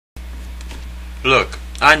Look,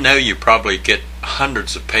 I know you probably get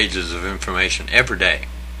hundreds of pages of information every day.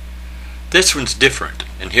 This one's different,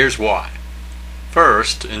 and here's why.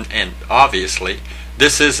 First, and obviously,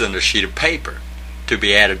 this isn't a sheet of paper to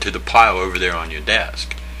be added to the pile over there on your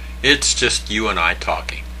desk. It's just you and I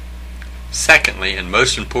talking. Secondly, and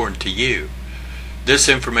most important to you, this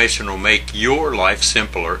information will make your life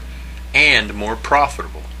simpler and more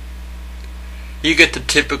profitable. You get the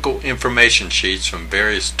typical information sheets from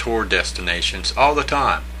various tour destinations all the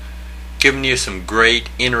time, giving you some great,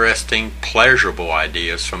 interesting, pleasurable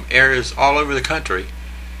ideas from areas all over the country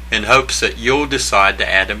in hopes that you'll decide to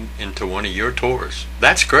add them into one of your tours.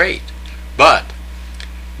 That's great, but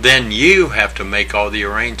then you have to make all the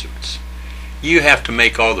arrangements. You have to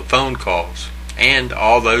make all the phone calls and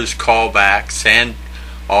all those callbacks and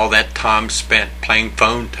all that time spent playing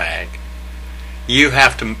phone tag. You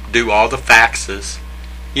have to do all the faxes.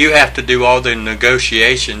 You have to do all the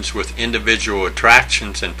negotiations with individual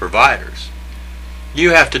attractions and providers. You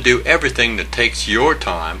have to do everything that takes your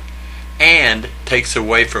time and takes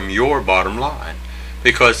away from your bottom line,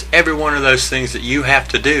 because every one of those things that you have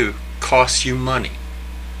to do costs you money.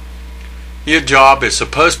 Your job is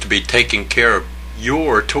supposed to be taking care of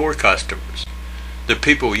your tour customers, the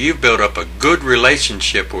people you've built up a good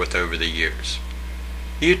relationship with over the years.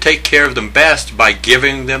 You take care of them best by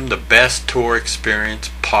giving them the best tour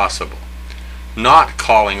experience possible, not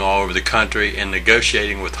calling all over the country and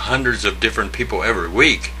negotiating with hundreds of different people every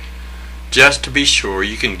week just to be sure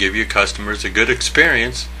you can give your customers a good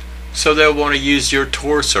experience so they'll want to use your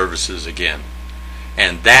tour services again.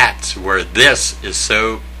 And that's where this is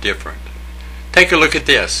so different. Take a look at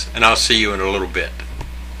this, and I'll see you in a little bit.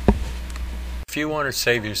 If you want to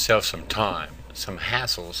save yourself some time, some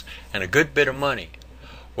hassles, and a good bit of money,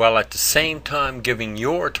 while at the same time giving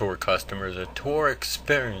your tour customers a tour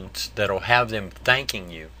experience that'll have them thanking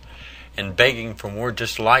you and begging for more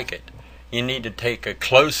just like it, you need to take a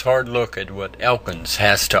close hard look at what Elkins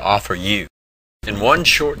has to offer you. In one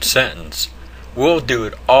short sentence, we'll do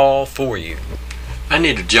it all for you. I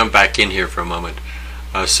need to jump back in here for a moment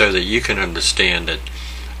so that you can understand that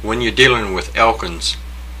when you're dealing with Elkins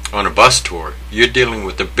on a bus tour, you're dealing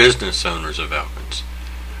with the business owners of Elkins.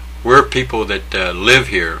 We're people that live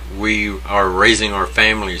here. We are raising our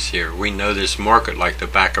families here. We know this market like the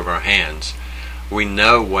back of our hands. We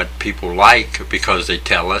know what people like because they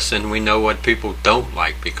tell us, and we know what people don't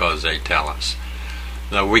like because they tell us.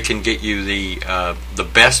 Now we can get you the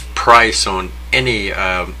best price on any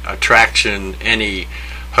attraction, any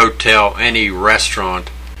hotel, any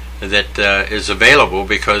restaurant that is available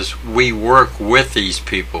because we work with these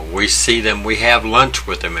people. We see them. We have lunch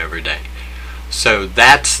with them every day. So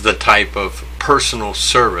that's the type of personal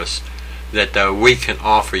service that we can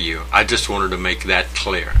offer you. I just wanted to make that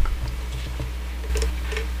clear.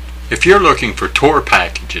 If you're looking for tour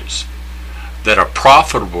packages that are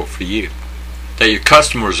profitable for you, that your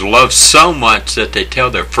customers love so much that they tell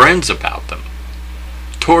their friends about them,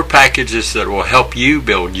 tour packages that will help you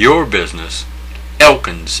build your business,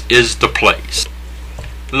 Elkins is the place.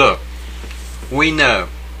 Look, we know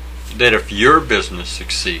that if your business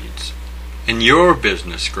succeeds and your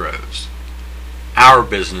business grows, our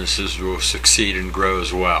businesses will succeed and grow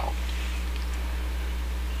as well.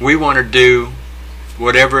 We want to do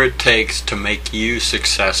whatever it takes to make you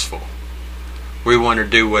successful. We want to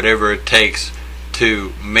do whatever it takes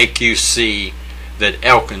to make you see that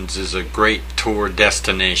Elkins is a great tour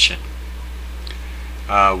destination.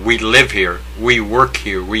 We live here, we work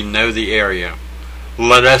here, we know the area.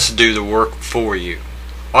 Let us do the work for you.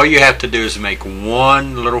 All you have to do is make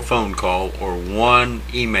one little phone call or one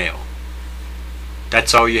email.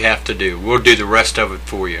 That's all you have to do. We'll do the rest of it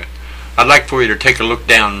for you. I'd like for you to take a look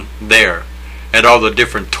down there at all the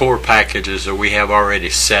different tour packages that we have already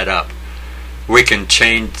set up. We can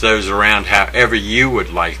change those around however you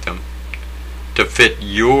would like them to fit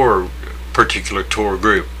your particular tour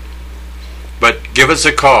group. But give us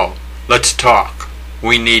a call. Let's talk.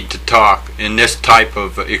 We need to talk. In this type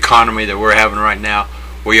of economy that we're having right now,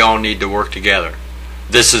 we all need to work together.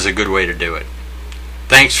 This is a good way to do it.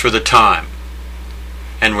 Thanks for the time,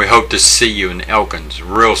 and we hope to see you in Elkins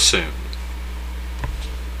real soon.